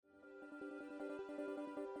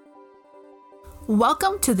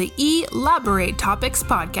Welcome to the Elaborate Topics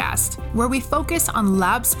podcast, where we focus on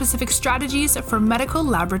lab-specific strategies for medical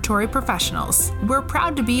laboratory professionals. We're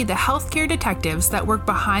proud to be the healthcare detectives that work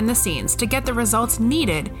behind the scenes to get the results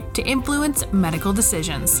needed to influence medical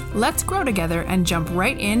decisions. Let's grow together and jump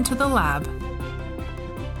right into the lab.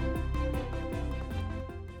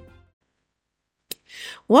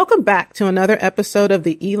 Welcome back to another episode of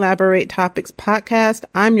the Elaborate Topics podcast.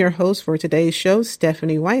 I'm your host for today's show,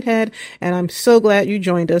 Stephanie Whitehead, and I'm so glad you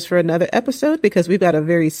joined us for another episode because we've got a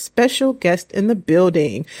very special guest in the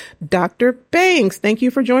building, Dr. Banks. Thank you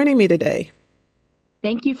for joining me today.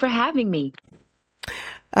 Thank you for having me.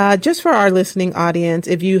 Just for our listening audience,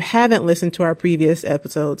 if you haven't listened to our previous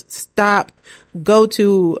episodes, stop, go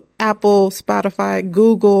to Apple, Spotify,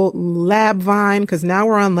 Google, LabVine, because now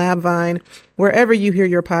we're on LabVine, wherever you hear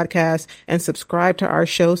your podcast, and subscribe to our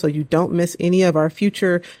show so you don't miss any of our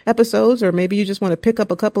future episodes, or maybe you just want to pick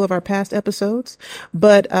up a couple of our past episodes.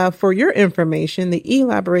 But for your information, the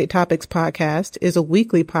Elaborate Topics podcast is a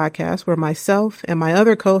weekly podcast where myself and my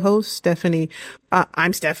other co-host, Taiwana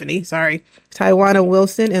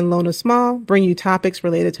Wilson and Lona Small, bring you topics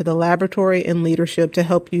related to the laboratory and leadership to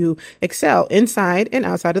help you excel inside and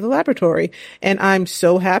outside of the laboratory. And I'm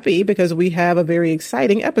so happy because we have a very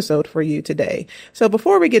exciting episode for you today. So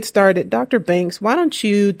before we get started, Dr. Banks, why don't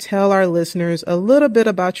you tell our listeners a little bit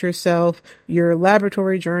about yourself, your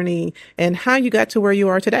laboratory journey, and how you got to where you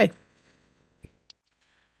are today?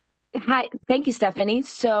 Hi, thank you, Stephanie.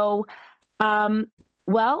 So, where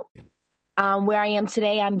I am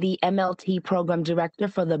today, I'm the MLT program director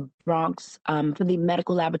for the Bronx, for the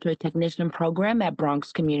Medical Laboratory Technician program at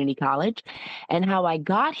Bronx Community College. And how I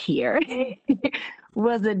got here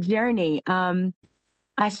was a journey.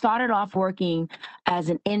 I started off working as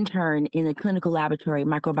an intern in the clinical laboratory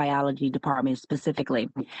microbiology department specifically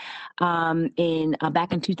back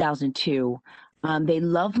in 2002. They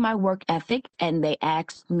loved my work ethic and they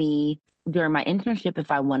asked me during my internship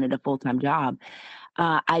if I wanted a full-time job.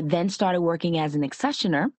 I then started working as an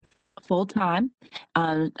accessioner full-time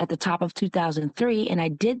at the top of 2003, and I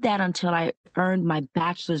did that until I earned my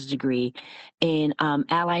bachelor's degree in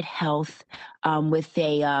allied health with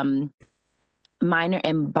a minor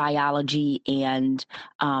in biology and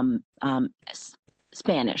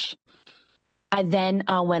Spanish. I then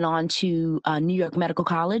went on to New York Medical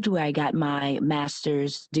College, where I got my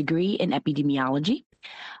master's degree in epidemiology.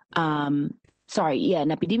 In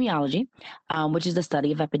epidemiology, which is the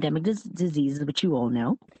study of epidemic diseases, which you all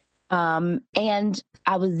know. And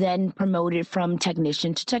I was then promoted from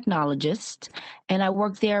technician to technologist, and I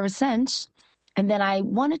worked there ever since. And then I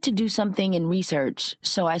wanted to do something in research,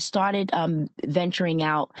 so I started venturing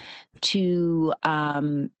out to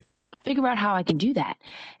figure out how I can do that.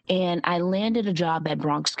 And I landed a job at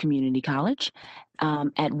Bronx Community College,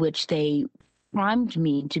 at which they primed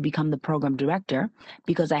me to become the program director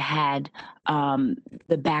because I had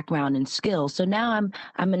the background and skills. So now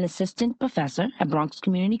I'm an assistant professor at Bronx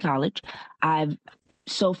Community College. I've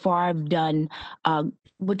done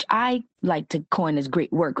which I like to coin as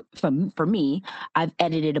great work for me. I've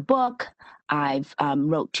edited a book. I've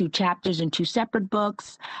wrote 2 chapters in 2 separate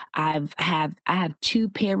books. I have 2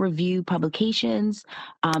 peer review publications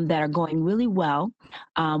that are going really well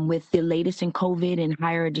with the latest in COVID in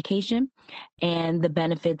higher education and the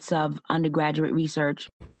benefits of undergraduate research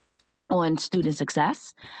on student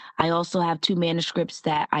success. I also have 2 manuscripts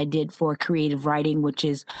that I did for creative writing, which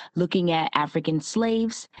is looking at African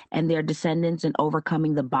slaves and their descendants and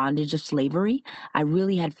overcoming the bondage of slavery. I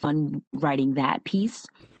really had fun writing that piece.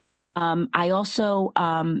 I also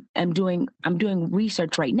am doing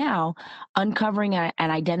research right now, uncovering and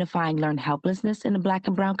identifying learned helplessness in the Black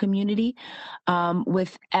and Brown community,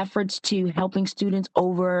 with efforts to helping students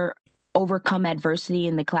overcome adversity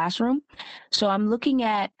in the classroom. So I'm looking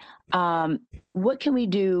at what can we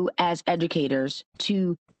do as educators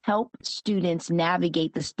to help students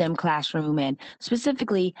navigate the STEM classroom, and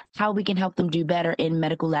specifically how we can help them do better in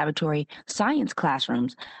medical laboratory science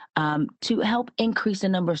classrooms to help increase the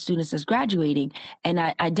number of students that's graduating and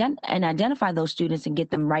identify those students and get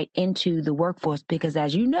them right into the workforce, because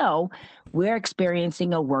as you know, we're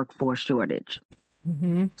experiencing a workforce shortage.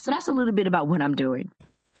 Mm-hmm. So that's a little bit about what I'm doing.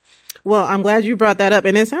 Well, I'm glad you brought that up.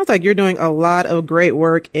 And it sounds like you're doing a lot of great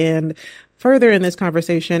work. And further in this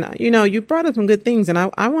conversation, you brought up some good things. And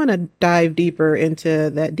I want to dive deeper into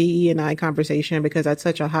that DE&I conversation because that's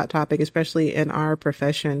such a hot topic, especially in our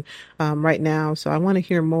profession right now. So I want to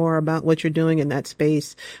hear more about what you're doing in that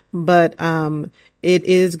space. But It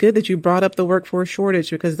is good that you brought up the workforce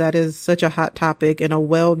shortage because that is such a hot topic and a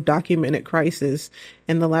well-documented crisis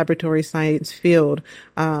in the laboratory science field.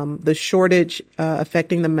 The shortage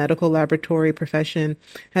affecting the medical laboratory profession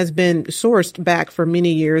has been sourced back for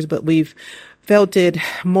many years, but we've felt it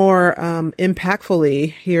more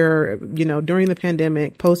impactfully here, during the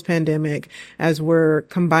pandemic, post-pandemic, as we're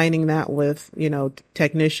combining that with,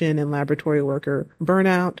 technician and laboratory worker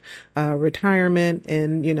burnout, retirement,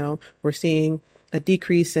 and, we're seeing a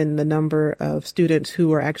decrease in the number of students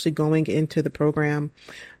who are actually going into the program.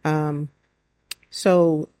 I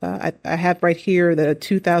have right here the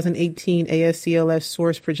 2018 ASCLS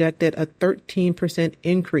source projected a 13%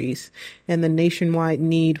 increase in the nationwide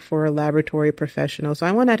need for a laboratory professional. So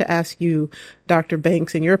I wanted to ask you, Dr.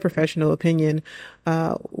 Banks, in your professional opinion,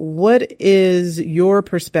 what is your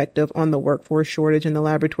perspective on the workforce shortage in the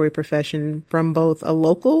laboratory profession from both a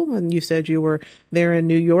local, and you said you were there in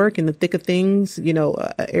New York in the thick of things, an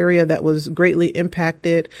area that was greatly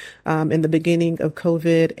impacted in the beginning of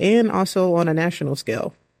COVID, and also on a national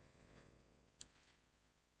scale?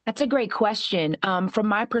 That's a great question. From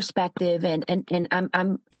my perspective, and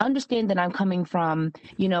I'm understand that I'm coming from,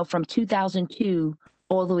 from 2002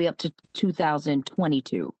 all the way up to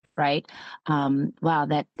 2022, right? Wow,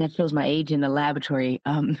 that shows my age in the laboratory,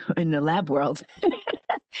 in the lab world.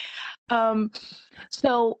 um,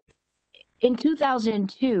 so in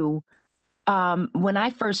 2002, when I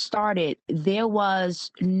first started, there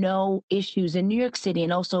was no issues in New York City,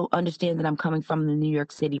 and also understand that I'm coming from the New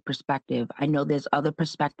York City perspective. I know there's other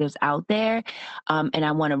perspectives out there, and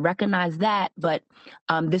I want to recognize that, but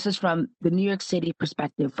this is from the New York City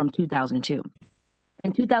perspective from 2002.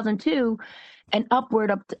 In 2002 and upward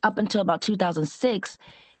up until about 2006,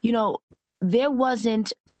 there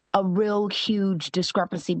wasn't a real huge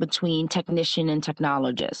discrepancy between technician and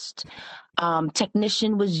technologist.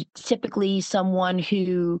 Technician was typically someone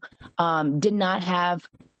who did not have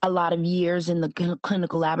a lot of years in the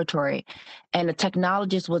clinical laboratory, and a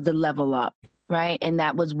technologist was the level up, right? And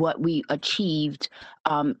that was what we achieved.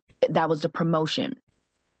 That was the promotion.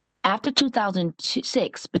 After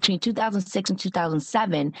 2006, between 2006 and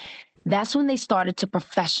 2007, that's when they started to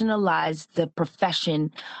professionalize the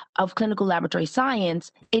profession of clinical laboratory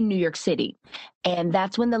science in New York City. And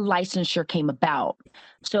that's when the licensure came about.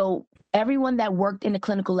 So everyone that worked in a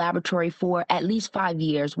clinical laboratory for at least 5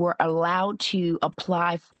 years were allowed to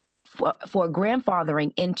apply for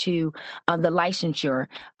grandfathering into the licensure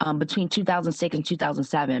between 2006 and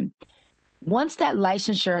 2007. Once that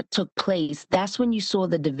licensure took place, that's when you saw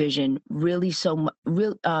the division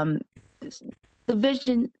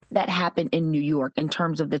division that happened in New York in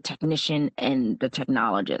terms of the technician and the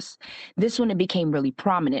technologist. This one, it became really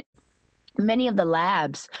prominent. Many of the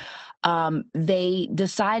labs, they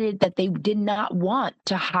decided that they did not want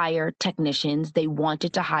to hire technicians. They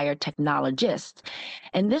wanted to hire technologists.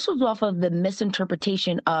 And this was off of the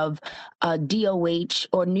misinterpretation of DOH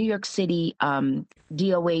or New York City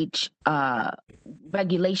DOH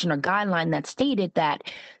regulation or guideline that stated that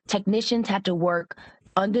technicians had to work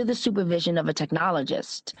under the supervision of a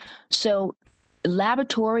technologist. So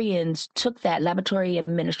laboratory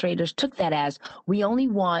administrators took that as, we only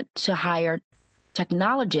want to hire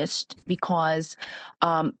technologists because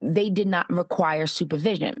they did not require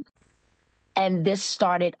supervision. And this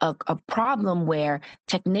started a problem where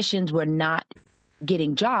technicians were not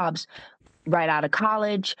getting jobs right out of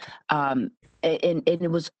college. And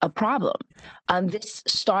it was a problem. This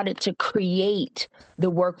started to create the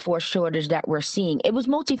workforce shortage that we're seeing. It was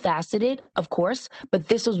multifaceted, of course, but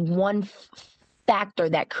this was one factor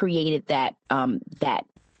that created that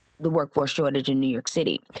the workforce shortage in New York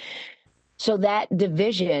City. So that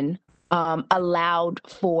division allowed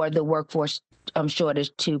for the workforce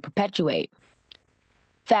shortage to perpetuate.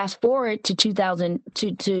 Fast forward to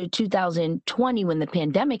 2020, when the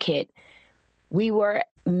pandemic hit, we were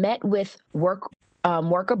met with worker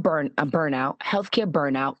burnout, healthcare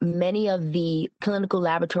burnout. Many of the clinical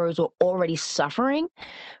laboratories were already suffering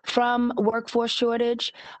from workforce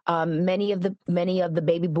shortage. Many of the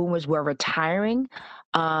baby boomers were retiring.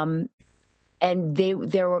 And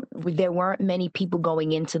there weren't many people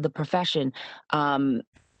going into the profession.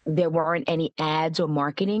 There weren't any ads or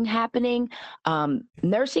marketing happening.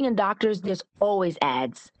 Nursing and doctors, there's always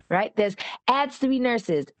ads, right? There's ads to be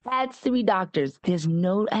nurses, ads to be doctors. There's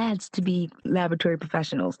no ads to be laboratory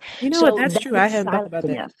professionals. You know what? So That's that true. I was hadn't thought about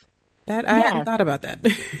silencing that. us. That I hadn't Yes, thought about that.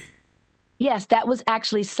 yes, that was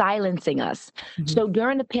actually silencing us. Mhm. So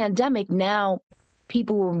during the pandemic, now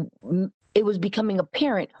it was becoming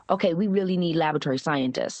apparent, okay, we really need laboratory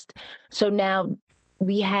scientists. So now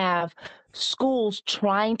we have schools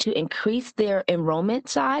trying to increase their enrollment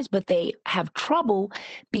size, but they have trouble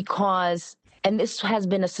because, and this has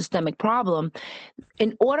been a systemic problem,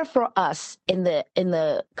 in order for us in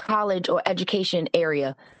the college or education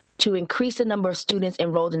area to increase the number of students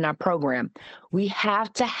enrolled in our program, we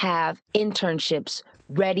have to have internships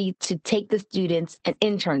ready to take the students and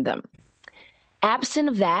intern them. Absent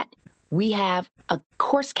of that, we have a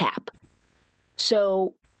course cap.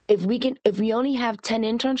 So if we only have 10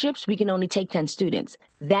 internships, we can only take 10 students.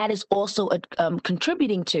 That is also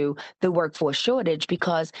contributing to the workforce shortage,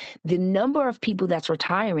 because the number of people that's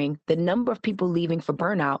retiring, the number of people leaving for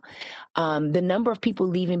burnout, the number of people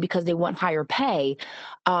leaving because they want higher pay,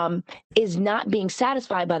 is not being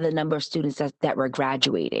satisfied by the number of students that were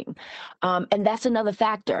graduating. And that's another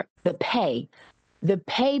factor, the pay. The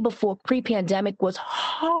pay before pre-pandemic was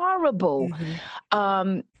horrible.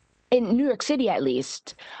 In New York City, at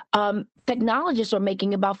least, technologists are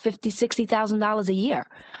making about $50,000-$60,000 a year.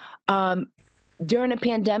 During the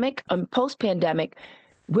pandemic, post-pandemic,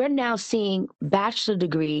 we're now seeing bachelor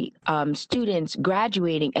degree students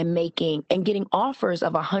graduating and getting offers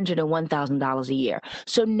of $101,000 a year.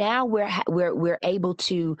 So now we're able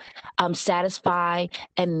to satisfy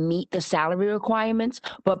and meet the salary requirements,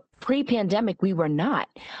 but pre-pandemic we were not.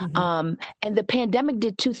 And the pandemic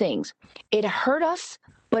did two things: it hurt us,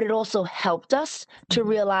 but it also helped us to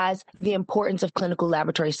realize the importance of clinical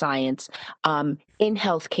laboratory science in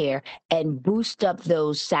healthcare and boost up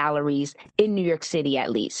those salaries in New York City, at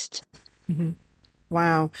least.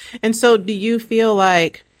 Wow. And so do you feel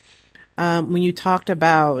like when you talked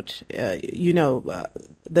about, the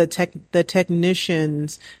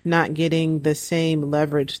technicians not getting the same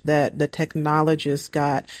leverage that the technologists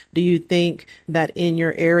got, do you think that in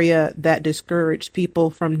your area that discouraged people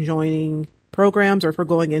from joining programs or for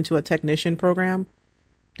going into a technician program?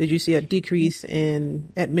 Did you see a decrease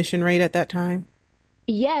in admission rate at that time?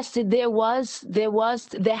 Yes, there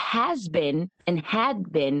has been and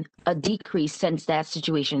had been a decrease since that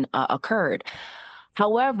situation occurred.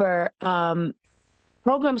 However,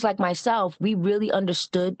 programs like myself, we really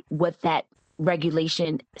understood what that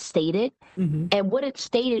regulation stated. And what it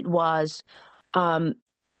stated was,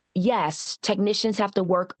 yes, technicians have to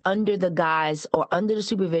work under the guise or under the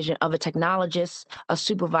supervision of a technologist, a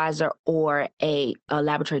supervisor, or a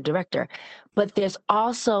laboratory director. But there's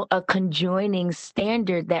also a conjoining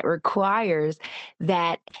standard that requires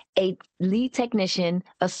that a lead technician,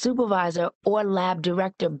 a supervisor, or lab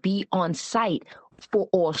director be on site for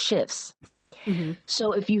all shifts.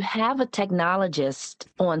 So if you have a technologist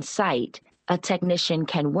on site, a technician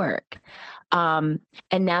can work. And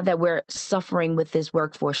now that we're suffering with this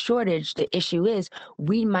workforce shortage, the issue is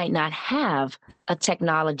we might not have a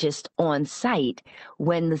technologist on site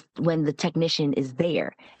when the technician is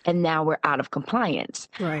there, and now we're out of compliance.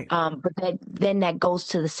 Right. But then that goes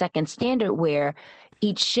to the second standard, where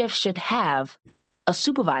each shift should have a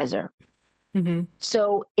supervisor.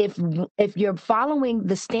 So if you're following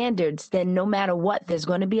the standards, then no matter what, there's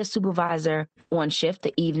going to be a supervisor on shift,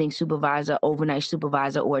 the evening supervisor, overnight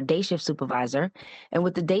supervisor, or a day shift supervisor. And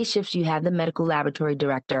with the day shifts, you have the medical laboratory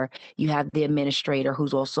director, you have the administrator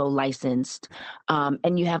who's also licensed,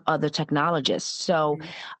 and you have other technologists. So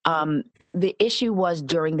the issue was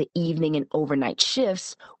during the evening and overnight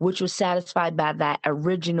shifts, which was satisfied by that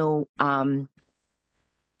original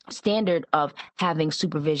standard of having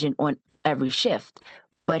supervision on every shift.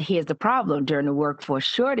 But here's the problem: during the workforce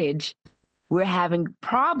shortage, we're having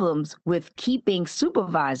problems with keeping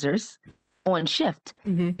supervisors on shift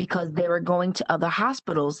because they were going to other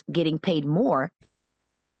hospitals getting paid more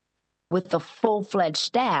with a full-fledged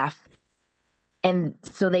staff. And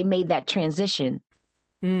so they made that transition.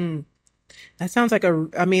 That sounds like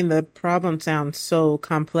the problem sounds so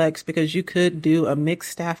complex because you could do a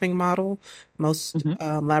mixed staffing model. Most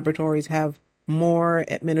laboratories have more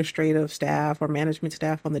administrative staff or management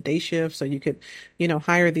staff on the day shift. So you could,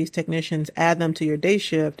 hire these technicians, add them to your day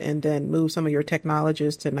shift, and then move some of your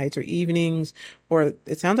technologists to nights or evenings. Or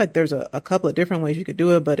it sounds like there's a couple of different ways you could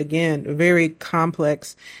do it. But again, a very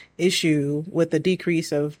complex issue with the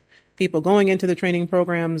decrease of people going into the training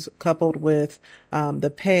programs, coupled with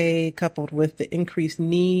the pay, coupled with the increased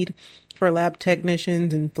need for lab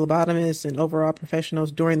technicians and phlebotomists and overall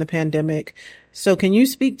professionals during the pandemic. So can you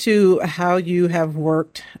speak to how you have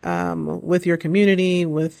worked with your community,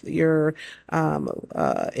 with your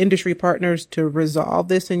industry partners to resolve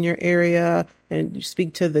this in your area, and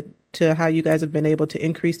speak to how you guys have been able to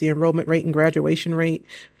increase the enrollment rate and graduation rate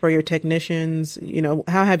for your technicians?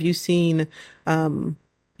 How have you seen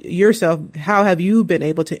yourself, how have you been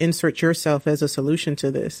able to insert yourself as a solution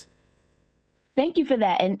to this? Thank you for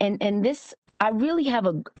that. And this I really have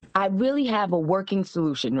a working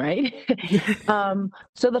solution, right?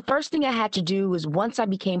 So the first thing I had to do was, once I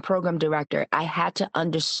became program director, I had to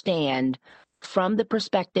understand from the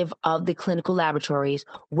perspective of the clinical laboratories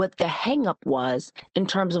what the hangup was in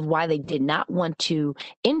terms of why they did not want to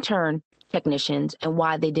intern technicians and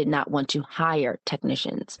why they did not want to hire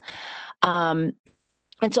technicians. And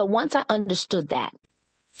so once I understood that,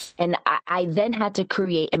 and I then had to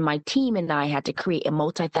create, and my team and I had to create a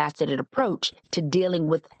multifaceted approach to dealing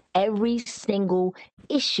with every single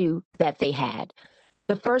issue that they had.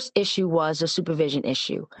 The first issue was a supervision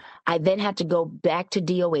issue. I then had to go back to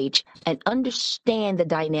DOH and understand the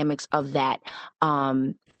dynamics of that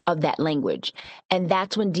language. And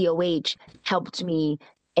that's when DOH helped me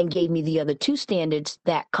and gave me the other two standards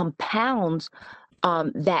that compounds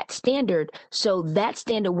that standard. So that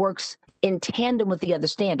standard works in tandem with the other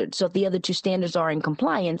standards. So if the other two standards are in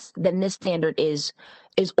compliance, then this standard is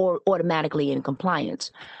automatically in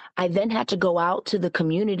compliance. I then had to go out to the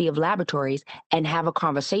community of laboratories and have a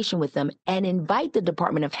conversation with them and invite the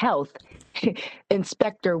Department of Health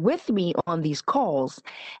inspector with me on these calls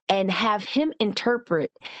and have him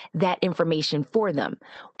interpret that information for them.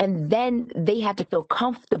 And then they had to feel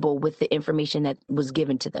comfortable with the information that was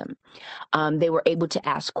given to them. They were able to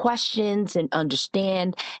ask questions and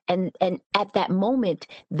understand. And at that moment,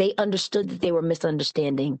 they understood that they were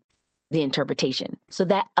misunderstanding the interpretation. So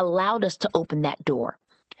that allowed us to open that door.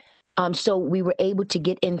 So we were able to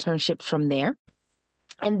get internships from there.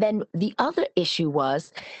 And then the other issue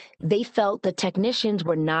was they felt the technicians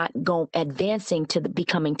were not advancing to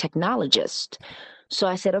becoming technologists. So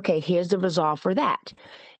I said, okay, here's the resolve for that.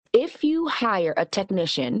 If you hire a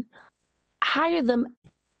technician, hire them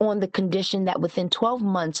on the condition that within 12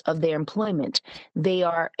 months of their employment, they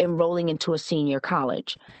are enrolling into a senior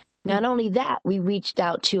college. Not only that, we reached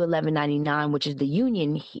out to 1199, which is the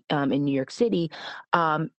union in New York City,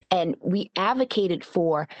 and we advocated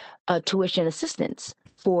for tuition assistance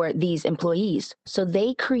for these employees. So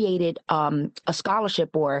they created a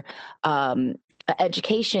scholarship or an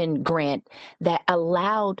education grant that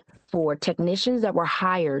allowed for technicians that were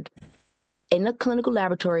hired in the clinical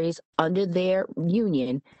laboratories under their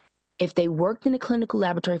union. If they worked in a clinical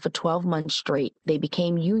laboratory for 12 months straight, they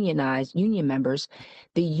became unionized, union members,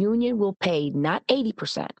 the union will pay not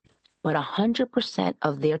 80%, but 100%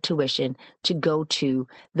 of their tuition to go to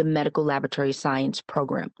the medical laboratory science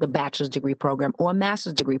program, the bachelor's degree program or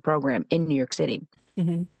master's degree program in New York City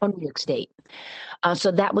or New York State.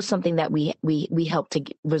 So that was something that we helped to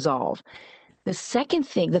resolve. The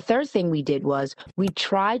third thing we did was we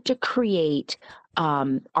tried to create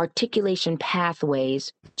articulation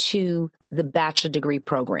pathways to the bachelor degree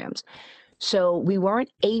programs. So we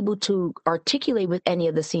weren't able to articulate with any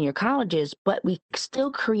of the senior colleges, but we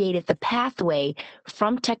still created the pathway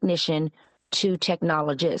from technician to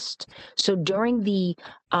technologist. So during the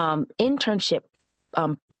internship,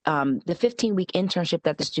 the 15-week internship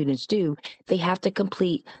that the students do, they have to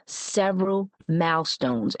complete several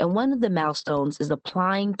milestones. And one of the milestones is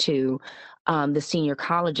applying to the senior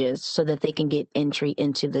colleges so that they can get entry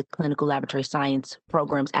into the clinical laboratory science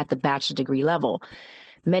programs at the bachelor degree level.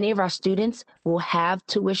 Many of our students will have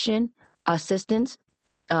tuition assistance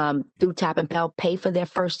through Tap and Pell, pay for their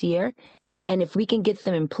first year. And if we can get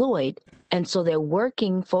them employed, and so they're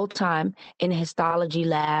working full-time in a histology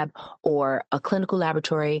lab or a clinical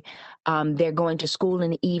laboratory, they're going to school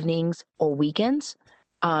in the evenings or weekends.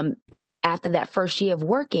 After that first year of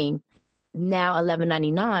working, now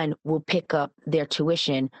 1199 will pick up their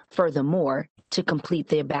tuition furthermore to complete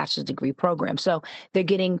their bachelor's degree program. So they're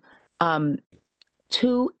getting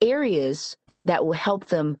two areas that will help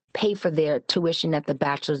them pay for their tuition at the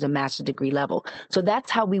bachelor's and master's degree level. So that's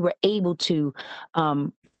how we were able to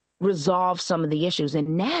resolve some of the issues.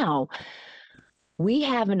 And now we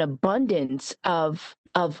have an abundance of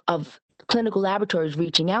clinical laboratories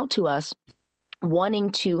reaching out to us, wanting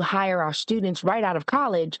to hire our students right out of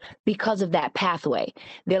college because of that pathway.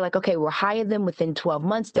 They're like, okay, we'll hire them within 12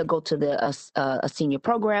 months. They'll go to a senior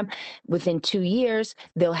program. Within 2 years,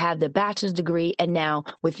 they'll have their bachelor's degree. And now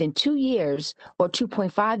within 2 years or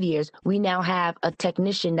 2.5 years, we now have a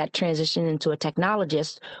technician that transitioned into a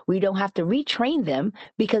technologist. We don't have to retrain them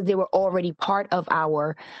because they were already part of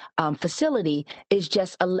our facility. It's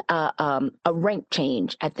just a rank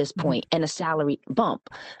change at this point and a salary bump.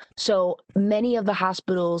 So many of the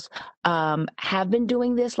hospitals have been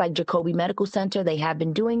doing this, like Jacobi Medical Center. They have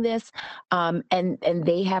been doing this, and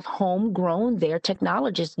they have homegrown their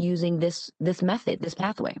technologists using this method, this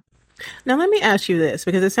pathway. Now, let me ask you this,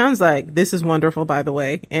 because it sounds like this is wonderful, by the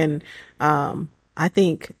way. And I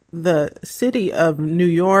think the city of New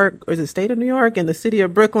York, or the state of New York, and the city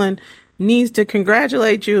of Brooklyn needs to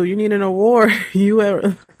congratulate you. You need an award. You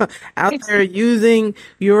are out there using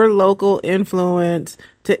your local influence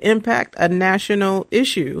to impact a national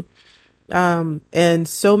issue. And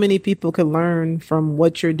so many people can learn from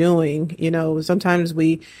what you're doing. You know, sometimes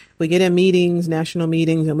we get in meetings, national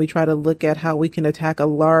meetings, and we try to look at how we can attack a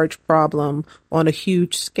large problem on a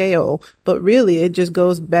huge scale. But really, it just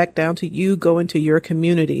goes back down to you going to your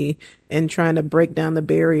community and trying to break down the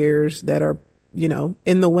barriers that are, you know,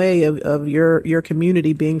 in the way of your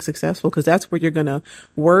community being successful, because that's where you're going to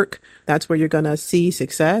work. That's where you're going to see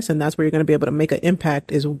success. And that's where you're going to be able to make an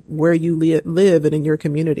impact, is where you live and in your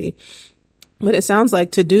community. But it sounds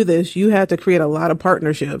like to do this, you had to create a lot of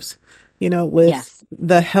partnerships, you know, with Yes.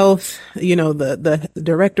 the health, you know, the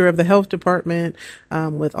director of the health department,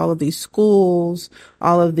 with all of these schools,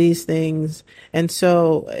 all of these things. And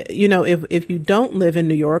so, you know, if you don't live in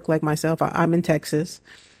New York, like myself, I'm in Texas,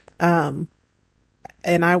 and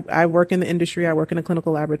I work in the industry. I work in a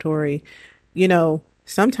clinical laboratory. You know,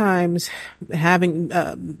 sometimes having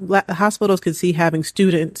hospitals could see having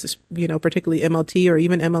students, you know, particularly MLT or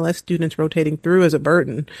even MLS students rotating through as a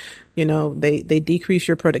burden. You know, they decrease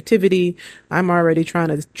your productivity. I'm already trying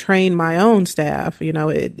to train my own staff. You know,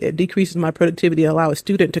 it decreases my productivity to allow a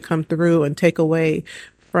student to come through and take away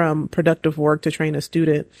from productive work to train a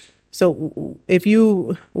student. So if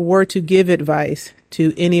you were to give advice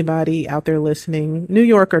to anybody out there listening, New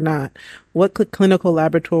York or not, what could clinical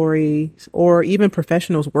laboratories or even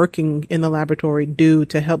professionals working in the laboratory do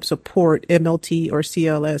to help support MLT or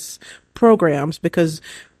CLS programs? Because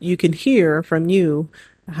you can hear from you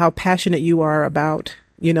how passionate you are about,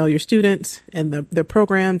 you know, your students and the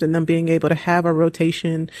programs and them being able to have a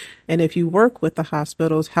rotation. And if you work with the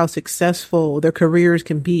hospitals, how successful their careers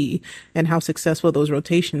can be and how successful those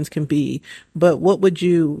rotations can be. But what would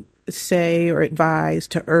you say or advise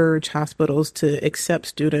to urge hospitals to accept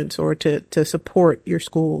students or to support your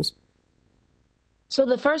schools? So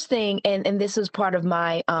the first thing, and this is part of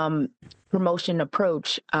my promotion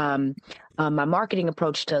approach, my marketing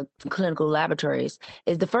approach to clinical laboratories,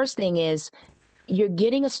 is the first thing is you're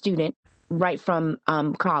getting a student right from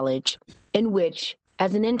college, in which,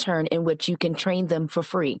 as an intern, in which you can train them for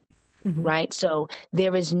free, Mm-hmm. right? So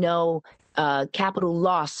there is no capital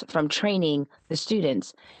loss from training the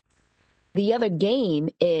students. The other gain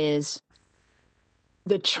is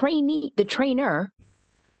the trainer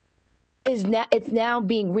it's now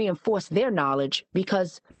being reinforced their knowledge,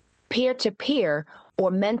 because peer to peer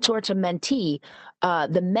or mentor to mentee,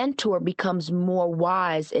 the mentor becomes more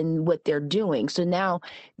wise in what they're doing. So now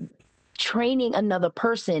training another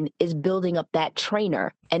person is building up that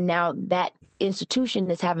trainer, and now that institution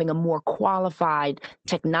is having a more qualified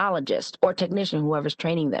technologist or technician, whoever's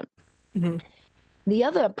training them. Mm-hmm. The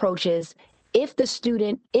other approach is, if the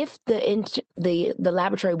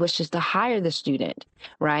laboratory wishes to hire the student,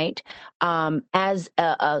 right, as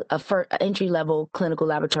a entry level clinical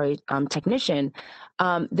laboratory technician,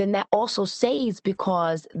 then that also saves,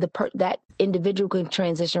 because that individual can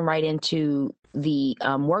transition right into the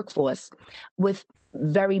workforce with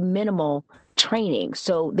very minimal training.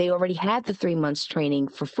 So they already had the 3 months training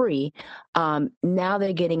for free. Now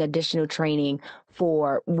they're getting additional training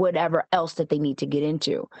for whatever else that they need to get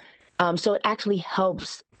into. So it actually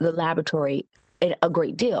helps the laboratory a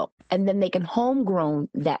great deal. And then they can homegrown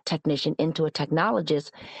that technician into a technologist,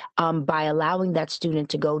 by allowing that student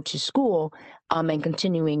to go to school, and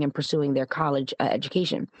continuing and pursuing their college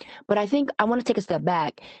education. But I think I want to take a step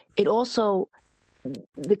back. It also,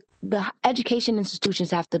 the education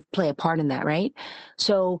institutions have to play a part in that, right?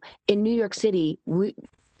 So in New York City,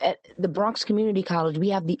 at the Bronx Community College, we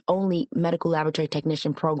have the only medical laboratory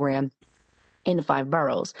technician program in the 5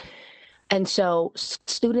 boroughs. And so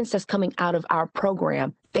students that's coming out of our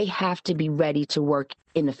program, they have to be ready to work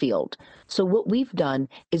in the field. So what we've done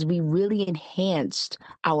is we really enhanced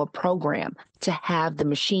our program to have the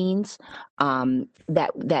machines,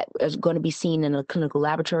 that is going to be seen in a clinical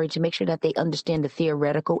laboratory, to make sure that they understand the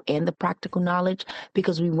theoretical and the practical knowledge,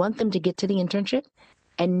 because we want them to get to the internship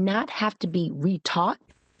and not have to be retaught,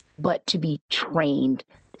 but to be trained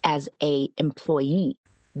as a employee.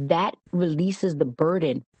 That releases the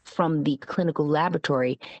burden from the clinical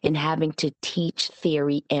laboratory in having to teach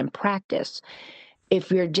theory and practice.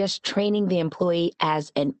 If you're just training the employee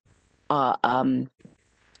as training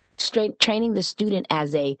the student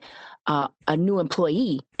as a new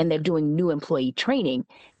employee, and they're doing new employee training,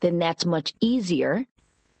 then that's much easier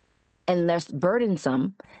and less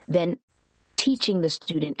burdensome than teaching the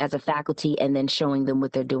student as a faculty and then showing them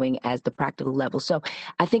what they're doing as the practical level. So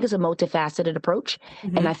I think it's a multifaceted approach.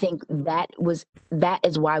 And I think that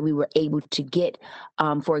is why we were able to get,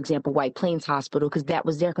 for example, White Plains Hospital, because that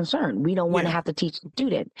was their concern. We don't want to have to teach the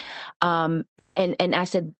student. And I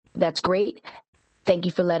said, that's great. Thank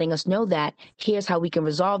you for letting us know that. Here's how we can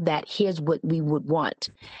resolve that. Here's what we would want.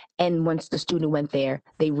 And once the student went there,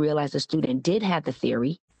 they realized the student did have the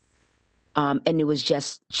theory. And it was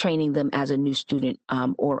just training them as a new student,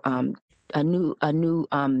 or a new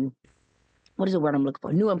what is the word I'm looking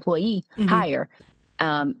for? New employee hire.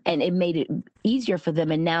 And it made it easier for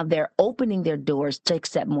them. And now they're opening their doors to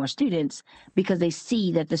accept more students because they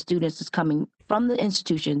see that the students is coming from the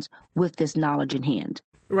institutions with this knowledge in hand.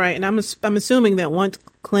 Right. And I'm assuming that once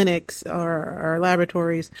clinics or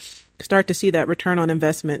laboratories start to see that return on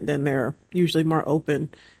investment, then they're usually more open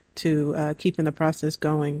to keeping the process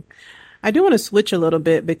going. I do want to switch a little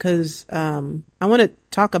bit because I want to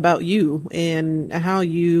talk about you and how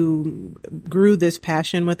you grew this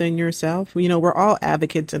passion within yourself. You know, we're all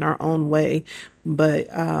advocates in our own way, but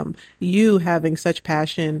you having such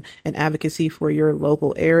passion and advocacy for your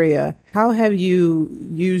local area, how have you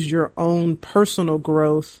used your own personal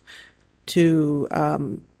growth to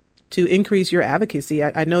increase your advocacy?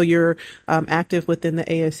 I know you're active within the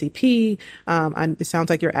ASCP. It sounds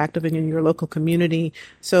like you're active in your local community.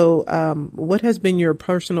 So what has been your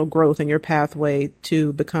personal growth and your pathway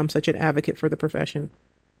to become such an advocate for the profession?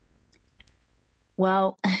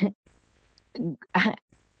 Well,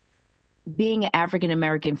 being an African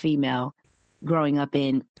American female growing up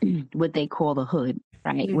in what they call the hood,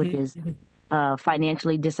 right, which is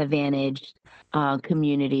financially disadvantaged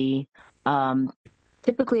community,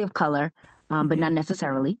 typically of color, but not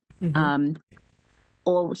necessarily.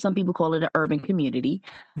 Or some people call it an urban community.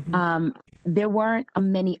 There weren't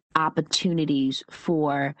many opportunities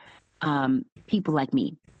for people like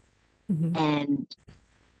me. And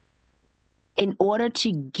in order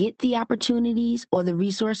to get the opportunities or the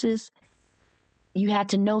resources, you had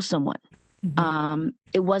to know someone.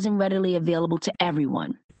 It wasn't readily available to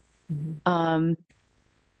everyone.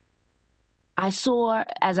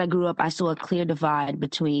 As I grew up, I saw a clear divide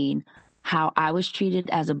between how I was treated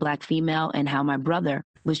as a Black female and how my brother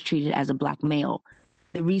was treated as a Black male.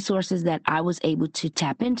 The resources that I was able to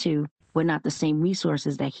tap into were not the same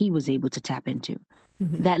resources that he was able to tap into.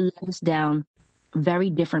 That led us down very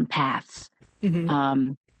different paths.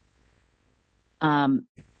 The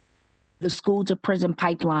school to prison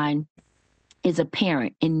pipeline is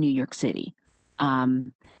apparent in New York City.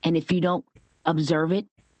 And if you don't observe it,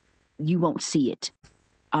 you won't see it.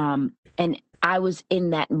 And I was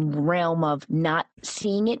in that realm of not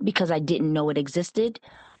seeing it because I didn't know it existed.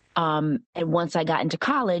 And once I got into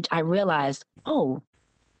college, I realized, oh,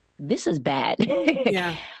 this is bad.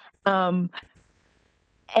 And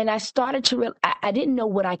I started to I didn't know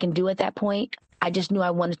what I can do at that point. I just knew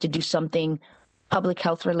I wanted to do something public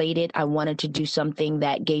health related. I wanted to do something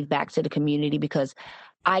that gave back to the community because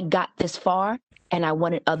I got this far and I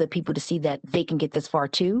wanted other people to see that they can get this far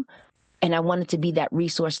too. And I wanted to be that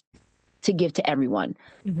resource to give to everyone.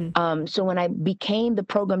 So when I became the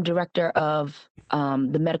program director of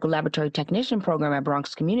the medical laboratory technician program at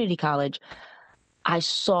Bronx Community College, I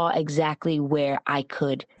saw exactly where I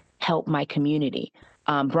could help my community.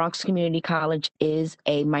 Bronx Community College is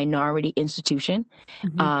a minority institution,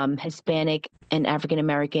 Hispanic and African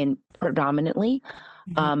American predominantly.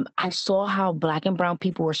 I saw how Black and brown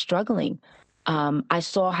people were struggling. I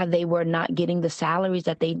saw how they were not getting the salaries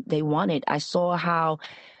that they wanted. I saw how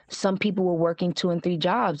some people were working 2 and 3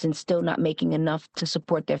 jobs and still not making enough to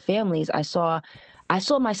support their families. I saw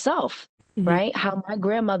myself, right? How my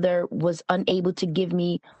grandmother was unable to give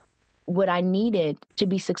me what I needed to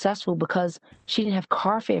be successful because she didn't have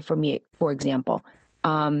car fare for me, for example.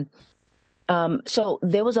 So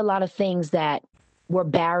there was a lot of things that were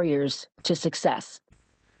barriers to success.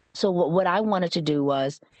 So what I wanted to do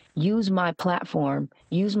was use my platform,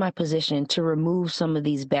 use my position to remove some of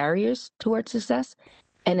these barriers towards success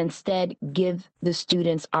and instead give the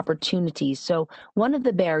students opportunities. So one of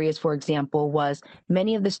the barriers, for example, was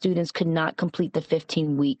many of the students could not complete the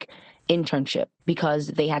 15-week internship because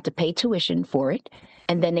they had to pay tuition for it,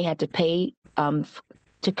 and then they had to pay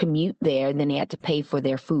to commute there, and then they had to pay for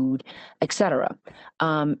their food, etc.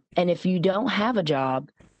 And if you don't have a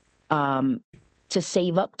job to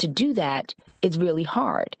save up to do that, it's really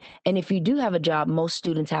hard. And if you do have a job, most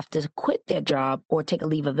students have to quit their job or take a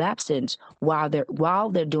leave of absence while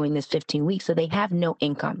they're doing this 15 weeks, so they have no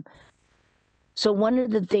income. So one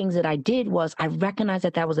of the things that I did was I recognized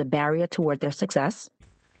that was a barrier toward their success.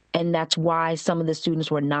 And that's why some of the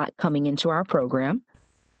students were not coming into our program.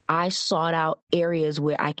 I sought out areas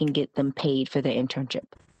where I can get them paid for their internship.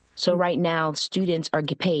 So right now, students are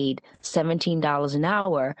paid $17 an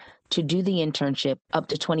hour to do the internship up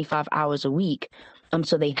to 25 hours a week.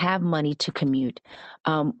 So they have money to commute.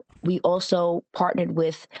 We also partnered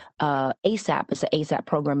with ASAP. It's an ASAP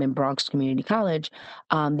program in Bronx Community College,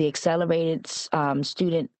 the Accelerated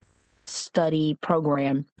Student Study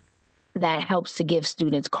Program that helps to give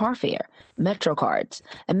students car fare, Metro cards.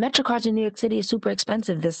 And Metro cards in New York City is super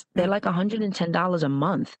expensive. They're like $110 a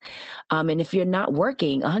month. And if you're not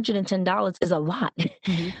working, $110 is a lot.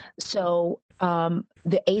 Mm-hmm. So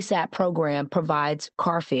the ASAP program provides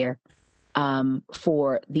car fare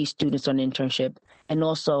for these students on internship, and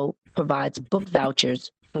also provides book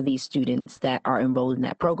vouchers for these students that are enrolled in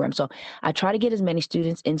that program. So I try to get as many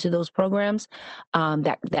students into those programs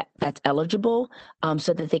that's eligible,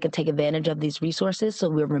 so that they can take advantage of these resources. So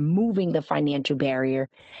we're removing the financial barrier,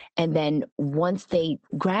 and then once they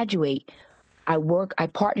graduate, I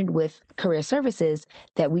partnered with Career Services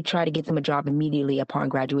that we try to get them a job immediately upon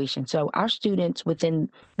graduation. So our students, within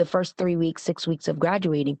the first 3 weeks, 6 weeks of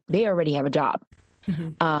graduating, they already have a job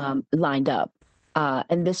lined up.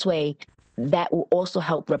 And this way, that will also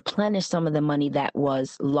help replenish some of the money that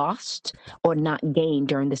was lost or not gained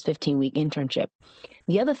during this 15-week internship.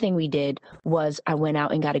 The other thing we did was I went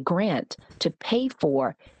out and got a grant to pay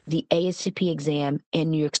for the ASCP exam and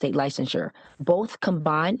New York State licensure. Both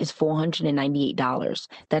combined is $498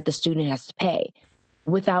 that the student has to pay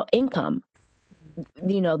without income.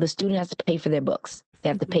 The student has to pay for their books. They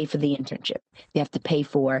have to pay for the internship. They have to pay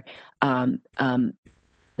for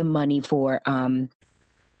the money for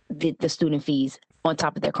the student fees on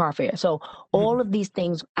top of their car fare. So all of these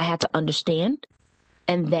things I had to understand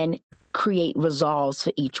and then create resolves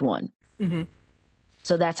for each one. Mm-hmm.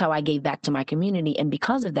 So that's how I gave back to my community. And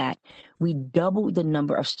because of that, we doubled the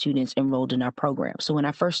number of students enrolled in our program. So when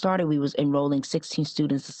I first started, we was enrolling 16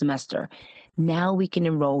 students a semester. Now we can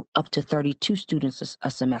enroll up to 32 students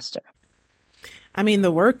a semester. I mean,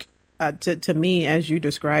 the work to me, as you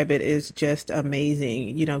describe it, is just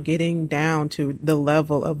amazing. Getting down to the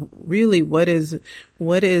level of really what is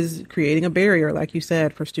creating a barrier, like you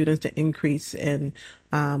said, for students to increase and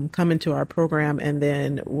come into our program, and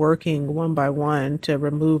then working one by one to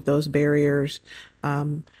remove those barriers,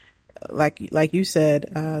 like you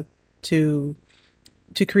said, to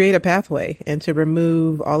create a pathway and to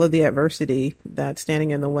remove all of the adversity that's standing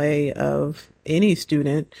in the way of any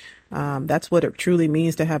student. That's what it truly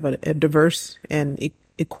means to have a diverse and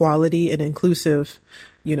equality and inclusive,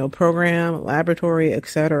 program, laboratory,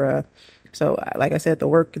 etc. So, like I said, the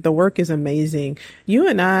work is amazing. You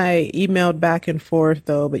and I emailed back and forth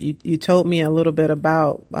though, but you told me a little bit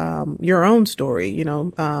about your own story.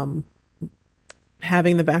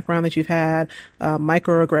 Having the background that you've had,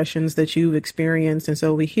 microaggressions that you've experienced. And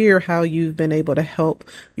so we hear how you've been able to help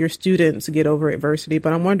your students get over adversity.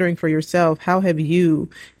 But I'm wondering for yourself, how have you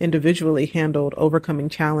individually handled overcoming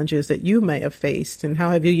challenges that you may have faced? And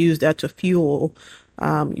how have you used that to fuel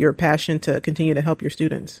your passion to continue to help your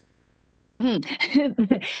students? Good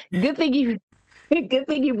thing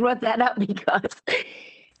you brought that up, because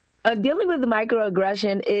dealing with the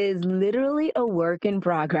microaggression is literally a work in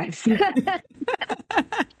progress.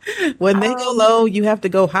 When they go low, you have to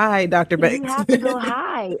go high, Dr. You Banks. have to go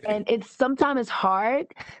high, and sometimes it's hard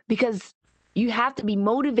because you have to be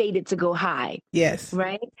motivated to go high, Yes.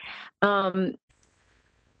 right? Um,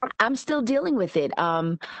 I'm still dealing with it.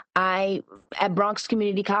 At Bronx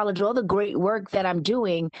Community College, all the great work that I'm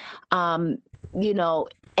doing, um, you know,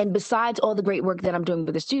 and besides all the great work that I'm doing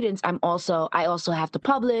with the students, I also have to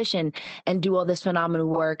publish and do all this phenomenal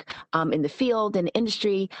work in the field and the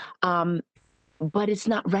industry, but it's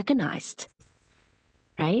not recognized,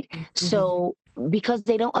 right? Mm-hmm. So because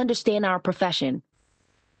they don't understand our profession,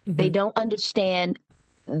 they don't understand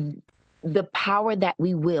the power that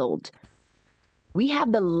we wield. We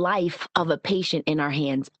have the life of a patient in our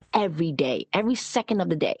hands every day, every second of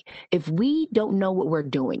the day. If we don't know what we're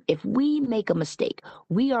doing, if we make a mistake,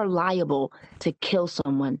 we are liable to kill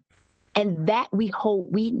someone. And that we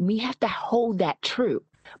have to hold that true.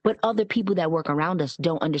 But other people that work around us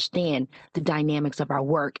don't understand the dynamics of our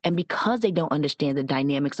work. And because they don't understand the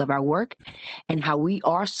dynamics of our work and how we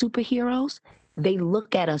are superheroes, they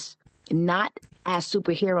look at us not as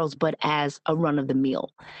superheroes, but as a run of the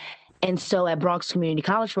mill. And so at Bronx Community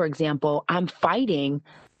College, for example, I'm fighting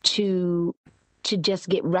to just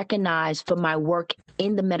get recognized for my work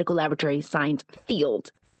in the medical laboratory science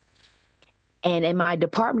field. And in my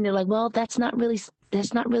department, they're like, well, that's not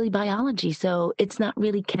really biology, so it's not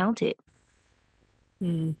really counted.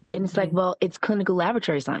 Mm-hmm. And it's like, well, it's clinical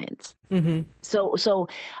laboratory science. Mm-hmm. So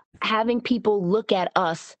having people look at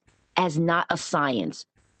us as not a science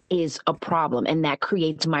is a problem, and that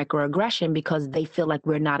creates microaggression because they feel like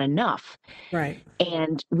we're not enough. Right.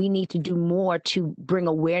 And we need to do more to bring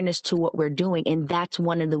awareness to what we're doing, and that's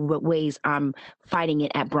one of the ways I'm fighting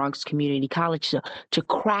it at Bronx Community College, to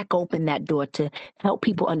crack open that door, to help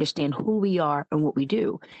people understand who we are and what we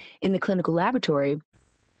do. In the clinical laboratory,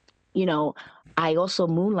 you know, I also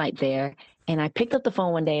moonlight there. And I picked up the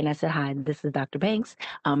phone one day and I said, "Hi, this is Dr. Banks."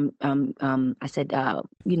 I said,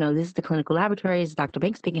 "This is the clinical laboratory. It's Dr.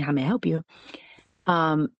 Banks speaking. How may I help you?"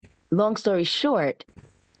 Um, Long story short,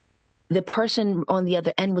 the person on the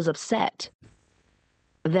other end was upset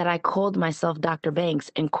that I called myself Dr.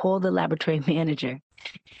 Banks and called the laboratory manager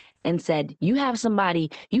and said, "You have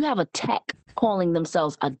a tech calling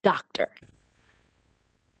themselves a doctor."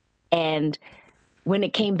 And when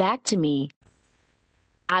it came back to me,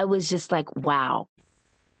 I was just like, wow,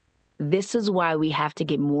 this is why we have to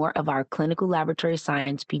get more of our clinical laboratory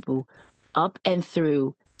science people up and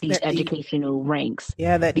through these That D. educational ranks,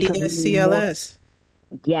 Yeah, that because we need more. DSCLS.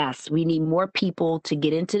 Yes, we need more people to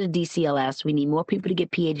get into the DCLS. We need more people to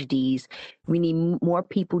get PhDs. We need more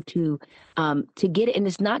people to get it. And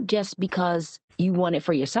it's not just because you want it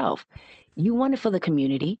for yourself. You want it for the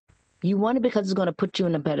community. You want it because it's going to put you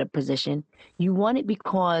in a better position. You want it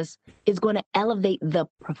because it's going to elevate the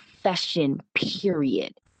profession,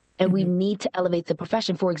 period. And we Mm-hmm. need to elevate the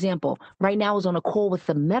profession. For example, right now I was on a call with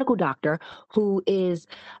the medical doctor who is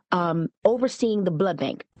overseeing the blood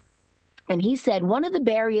bank. And he said one of the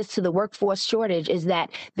barriers to the workforce shortage is that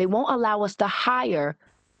they won't allow us to hire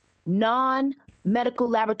non-medical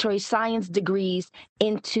laboratory science degrees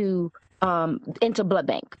into blood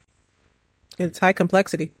bank. It's high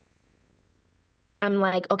complexity. I'm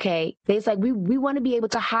like, okay. It's like we want to be able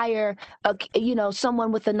to hire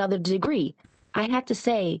someone with another degree. I had to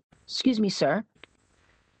say, excuse me, sir,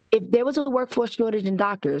 if there was a workforce shortage in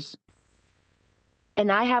doctors,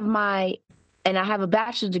 and I have a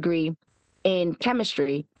bachelor's degree in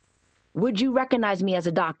chemistry, would you recognize me as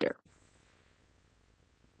a doctor?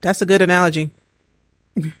 That's a good analogy.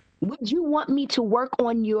 Would you want me to work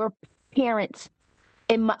on your parents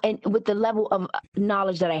with the level of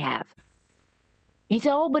knowledge that I have? He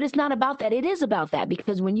said, "Oh, but it's not about that." It is about that,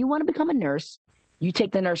 because when you want to become a nurse, you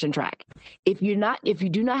take the nursing track. If you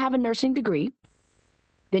do not have a nursing degree,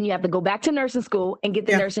 then you have to go back to nursing school and get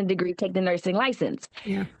the Yeah. nursing degree, take the nursing license.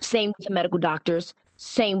 Yeah. Same with the medical doctors,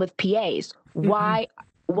 same with PAs. Mm-hmm.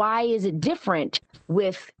 Why is it different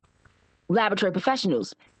with laboratory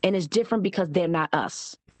professionals? And it's different because they're not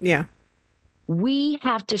us. Yeah. We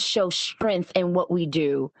have to show strength in what we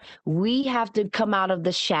do. We have to come out of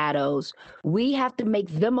the shadows. We have to make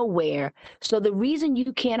them aware. So the reason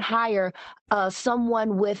you can't hire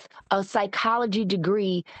someone with a psychology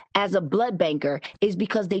degree as a blood banker is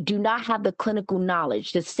because they do not have the clinical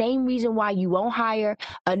knowledge. The same reason why you won't hire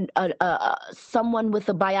someone with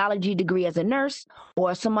a biology degree as a nurse,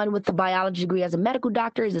 or someone with a biology degree as a medical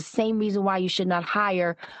doctor, is the same reason why you should not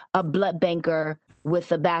hire a blood banker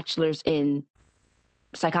with a bachelor's in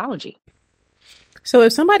psychology. So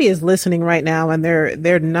if somebody is listening right now and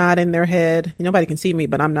they're nodding their head, nobody can see me,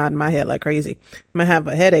 but I'm nodding my head like crazy. I'm gonna have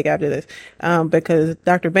a headache after this, because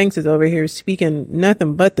Dr. Banks is over here speaking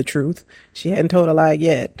nothing but the truth. She hadn't told a lie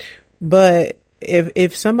yet. But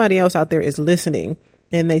if somebody else out there is listening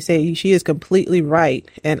and they say she is completely right,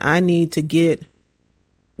 and I need to get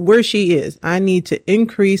where she is, I need to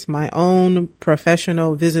increase my own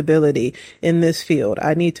professional visibility in this field.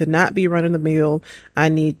 I need to not be running the mill. I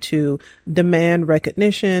need to demand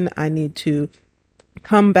recognition. I need to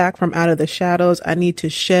come back from out of the shadows. I need to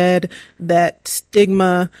shed that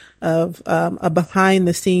stigma of a behind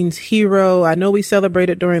the scenes hero. I know we celebrate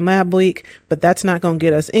it during Lab Week, but that's not going to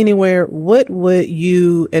get us anywhere. What would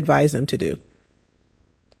you advise them to do?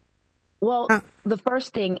 Well, the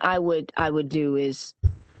first thing I would do is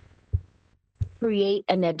create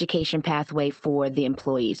an education pathway for the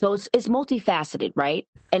employees. So it's multifaceted, right?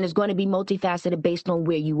 And it's going to be multifaceted based on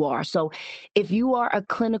where you are. So if you are a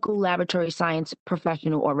clinical laboratory science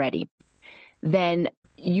professional already, then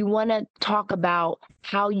you want to talk about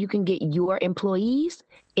how you can get your employees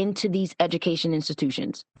into these education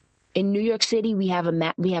institutions. In New York City, we have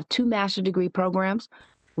two master's degree programs.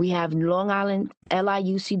 We have Long Island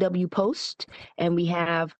LIUCW Post, and we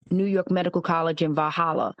have New York Medical College in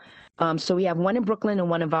Valhalla. So we have one in Brooklyn and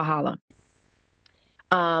one in Valhalla.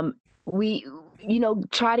 We,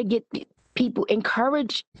 try to get people,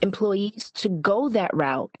 encourage employees to go that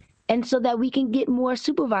route, and so that we can get more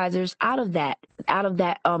supervisors out of that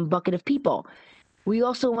bucket of people. We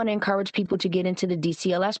also want to encourage people to get into the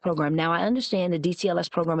DCLS program. Now, I understand the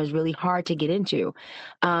DCLS program is really hard to get into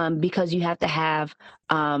because you have to have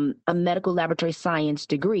a medical laboratory science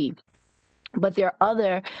degree. But there are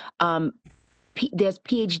other there's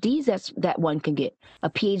PhDs that one can get, a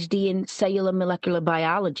PhD in cellular molecular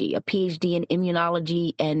biology, a PhD in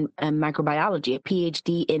immunology and microbiology, a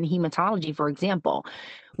PhD in hematology, for example.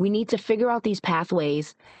 We need to figure out these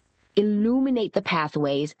pathways, illuminate the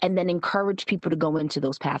pathways, and then encourage people to go into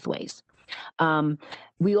those pathways.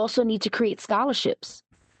 We also need to create scholarships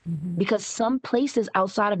because some places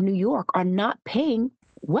outside of New York are not paying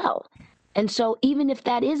well. And so even if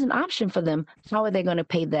that is an option for them, how are they going to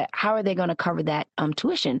pay that? How are they going to cover that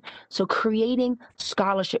tuition? So creating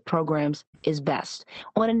scholarship programs is best.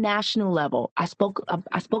 On a national level, I spoke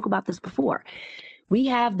about this before. We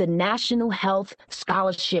have the National Health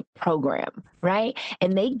Scholarship Program, right?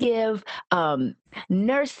 And they give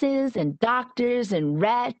nurses and doctors and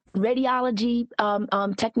radiology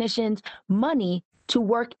technicians money to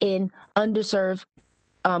work in underserved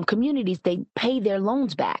communities. They pay their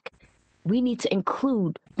loans back. We need to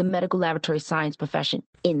include the medical laboratory science profession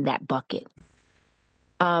in that bucket.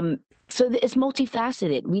 So it's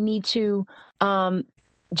multifaceted. We need to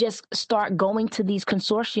just start going to these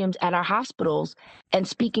consortiums at our hospitals and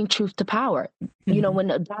speaking truth to power. You know,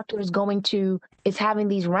 when a doctor is having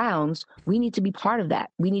these rounds, we need to be part of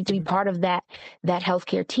that. We need to be part of that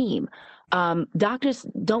healthcare team. Doctors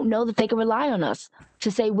don't know that they can rely on us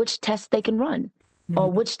to say which tests they can run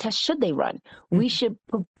or which tests should they run. We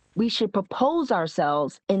should propose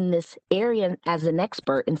ourselves in this area as an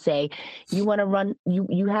expert and say, you want to run,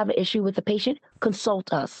 you have an issue with the patient,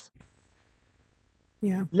 consult us.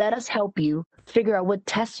 Yeah. Let us help you figure out what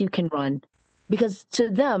tests you can run, because to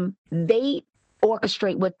them, they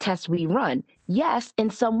orchestrate what tests we run. Yes, in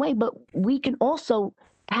some way, but we can also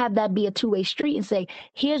have that be a two-way street and say,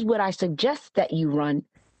 here's what I suggest that you run.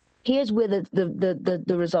 Here's where the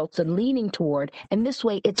results are leaning toward. And this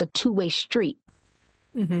way, it's a two-way street.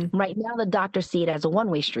 Right now, the doctors see it as a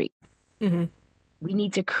one-way street. We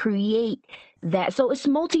need to create that. So it's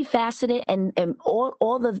multifaceted, and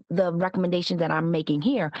all the recommendations that I'm making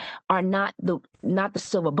here are not the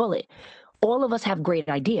silver bullet. All of us have great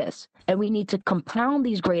ideas, and we need to compound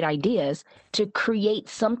these great ideas to create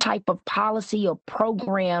some type of policy or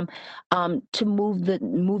program to move the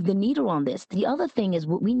needle on this. The other thing is,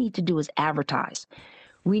 what we need to do is advertise.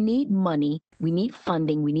 We need money, we need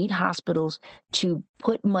funding, we need hospitals to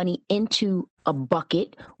put money into a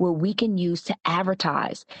bucket where we can use to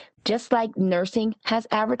advertise. Just like nursing has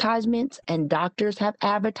advertisements and doctors have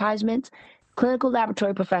advertisements, clinical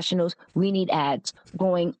laboratory professionals, we need ads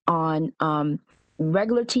going on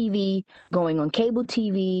regular TV, going on cable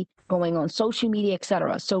TV, going on social media,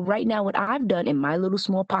 etc. So right now, what I've done in my little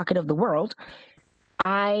small pocket of the world,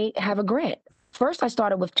 I have a grant. First, I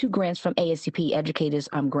started with 2 grants from ASCP Educators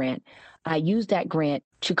Grant. I used that grant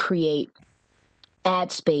to create ad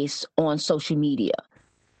space on social media.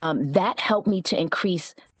 That helped me to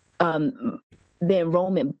increase the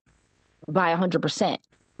enrollment by 100%,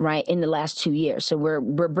 right, in the last 2 years. So we're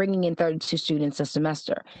bringing in 32 students a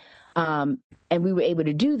semester. And we were able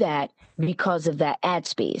to do that because of that ad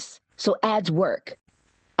space. So ads work.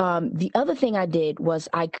 The other thing I did was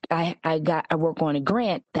I work on a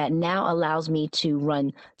grant that now allows me to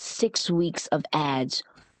run 6 weeks of ads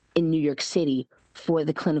in New York City for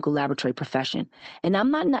the clinical laboratory profession. And I'm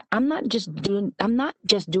not just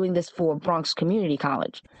doing this for Bronx Community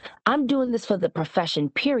College. I'm doing this for the profession,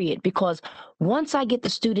 period, because once I get the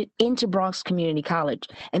student into Bronx Community College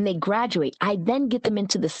and they graduate, I then get them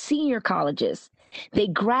into the senior colleges. They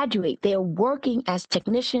graduate, they're working as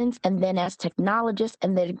technicians and then as technologists,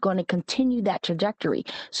 and they're going to continue that trajectory.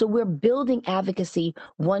 So we're building advocacy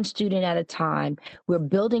one student at a time. We're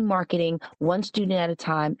building marketing one student at a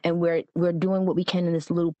time, and we're doing what we can in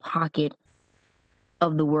this little pocket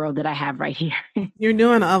of the world that I have right here. You're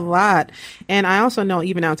doing a lot. And I also know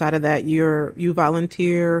even outside of that, you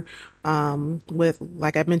volunteer with,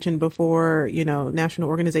 like I mentioned before, national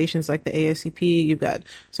organizations like the ASCP. You've got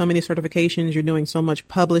so many certifications. You're doing so much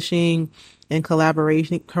publishing and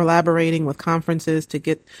collaborating with conferences to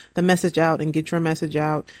get the message out and get your message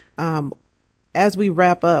out. As we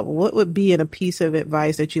wrap up, what would be a piece of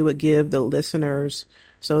advice that you would give the listeners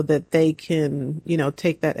so that they can,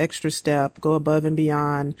 take that extra step, go above and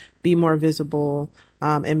beyond, be more visible,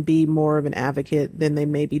 and be more of an advocate than they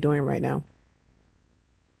may be doing right now?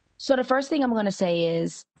 So the first thing I'm going to say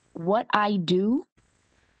is what I do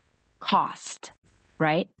cost,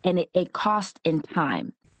 right? And it costs in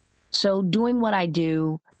time. So doing what I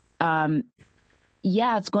do,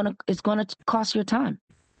 it's going to cost your time.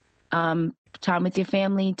 Time with your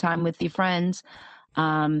family, time with your friends,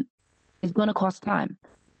 is going to cost time.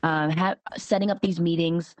 Setting up these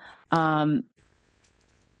meetings,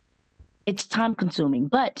 it's time consuming.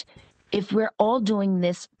 But if we're all doing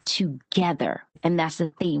this together, and that's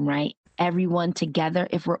the theme, right? Everyone together,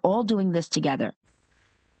 if we're all doing this together,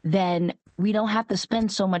 then we don't have to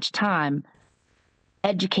spend so much time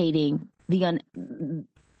educating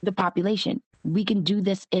the population. We can do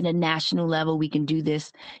this in a national level. We can do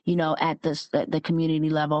this, at the community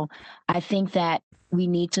level. I think that we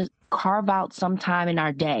need to carve out some time in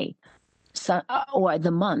our day, or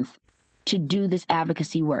the month, to do this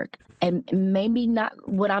advocacy work. And maybe not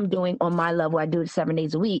what I'm doing on my level. I do it 7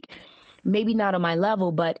 days a week. Maybe not on my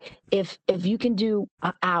level, but if you can do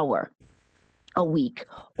an hour a week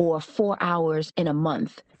or 4 hours in a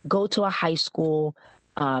month, go to a high school,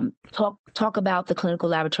 talk about the clinical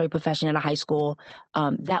laboratory profession at a high school,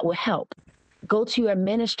 that will help. Go to your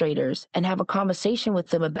administrators and have a conversation with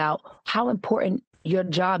them about how important your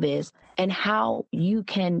job is and how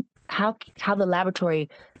the laboratory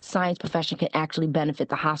science profession can actually benefit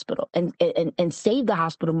the hospital and save the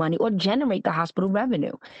hospital money or generate the hospital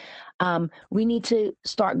revenue. We need to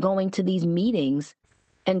start going to these meetings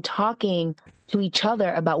and talking to each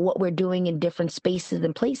other about what we're doing in different spaces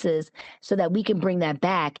and places so that we can bring that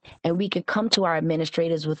back and we can come to our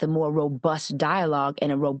administrators with a more robust dialogue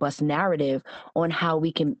and a robust narrative on how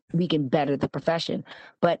we can better the profession.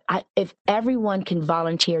 But if everyone can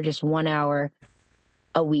volunteer just 1 hour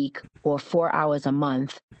a week or 4 hours a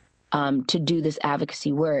month to do this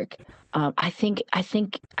advocacy work, I think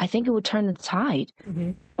it would turn the tide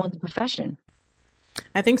on the profession.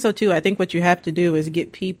 I think so too. I think what you have to do is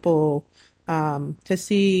get people to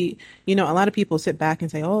see, a lot of people sit back and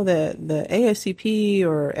say, oh, the ASCP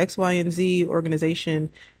or X, Y, and Z organization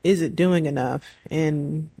isn't doing enough.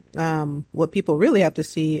 And what people really have to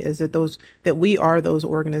see is that we are those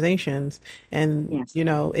organizations. And, Yes.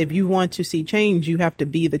 If you want to see change, you have to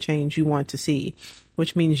be the change you want to see,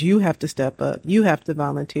 which means you have to step up. You have to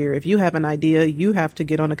volunteer. If you have an idea, you have to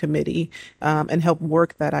get on a committee and help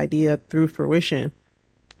work that idea through fruition.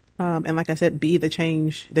 And like I said, be the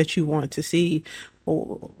change that you want to see.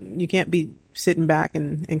 Or you can't be sitting back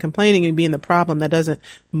and complaining and being the problem that doesn't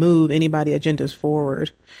move anybody agendas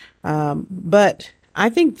forward. But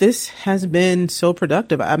I think this has been so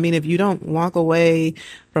productive. I mean, if you don't walk away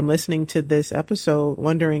from listening to this episode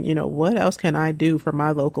wondering, what else can I do for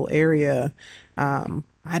my local area? I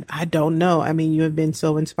don't know. I mean, you have been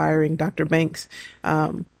so inspiring, Dr. Banks.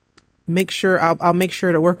 I'll make sure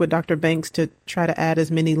to work with Dr. Banks to try to add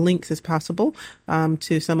as many links as possible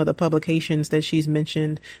to some of the publications that she's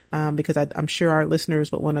mentioned, because I'm sure our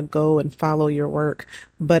listeners would want to go and follow your work.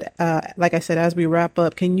 But like I said, as we wrap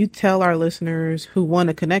up, can you tell our listeners who want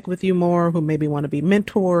to connect with you more, who maybe want to be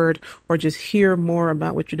mentored or just hear more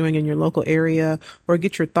about what you're doing in your local area or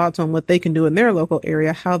get your thoughts on what they can do in their local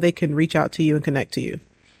area, how they can reach out to you and connect to you?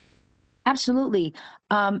 Absolutely.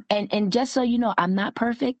 And just so you know, I'm not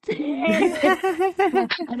perfect. I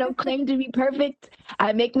don't claim to be perfect.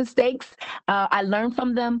 I make mistakes. I learn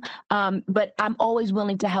from them. But I'm always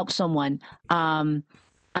willing to help someone. And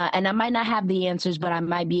I might not have the answers, but I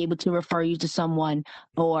might be able to refer you to someone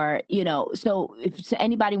or, so if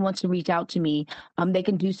anybody wants to reach out to me, they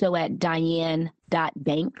can do so at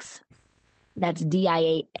Diane.Banks. That's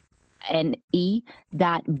DIANE.BANKS.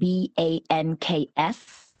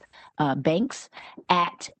 Banks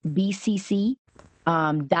at BCC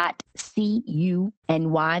 .CUNY,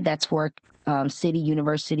 that's for City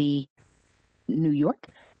University, New York,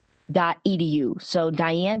 .edu. So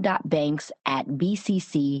Diane.Banks at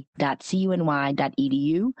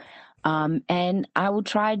BCC.CUNY.edu. And I will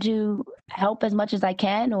try to help as much as I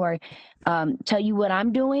can or tell you what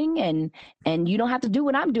I'm doing. And you don't have to do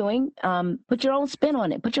what I'm doing. Put your own spin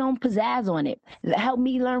on it. Put your own pizzazz on it. Help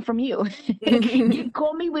me learn from you.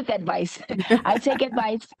 Call me with advice. I take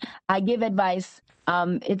advice. I give advice.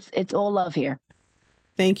 It's all love here.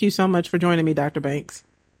 Thank you so much for joining me, Dr. Banks.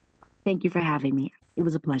 Thank you for having me. It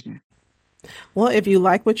was a pleasure. Well, if you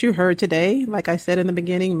like what you heard today, like I said in the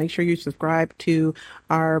beginning, make sure you subscribe to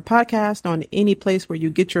our podcast on any place where you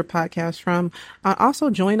get your podcast from. Also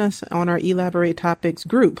join us on our Elaborate Topics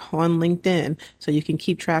group on LinkedIn so you can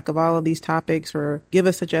keep track of all of these topics or give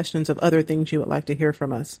us suggestions of other things you would like to hear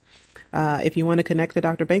from us. If you want to connect to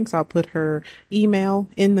Dr. Banks, I'll put her email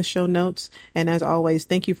in the show notes. And as always,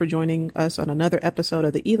 thank you for joining us on another episode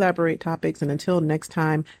of the Elaborate Topics. And until next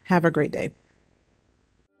time, have a great day.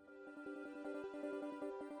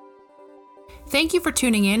 Thank you for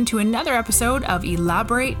tuning in to another episode of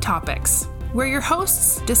Elaborate Topics. where your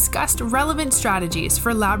hosts discussed relevant strategies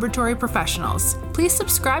for laboratory professionals. Please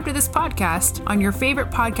subscribe to this podcast on your favorite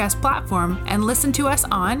podcast platform and listen to us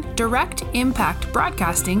on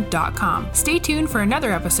directimpactbroadcasting.com. Stay tuned for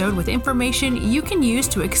another episode with information you can use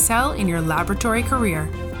to excel in your laboratory career.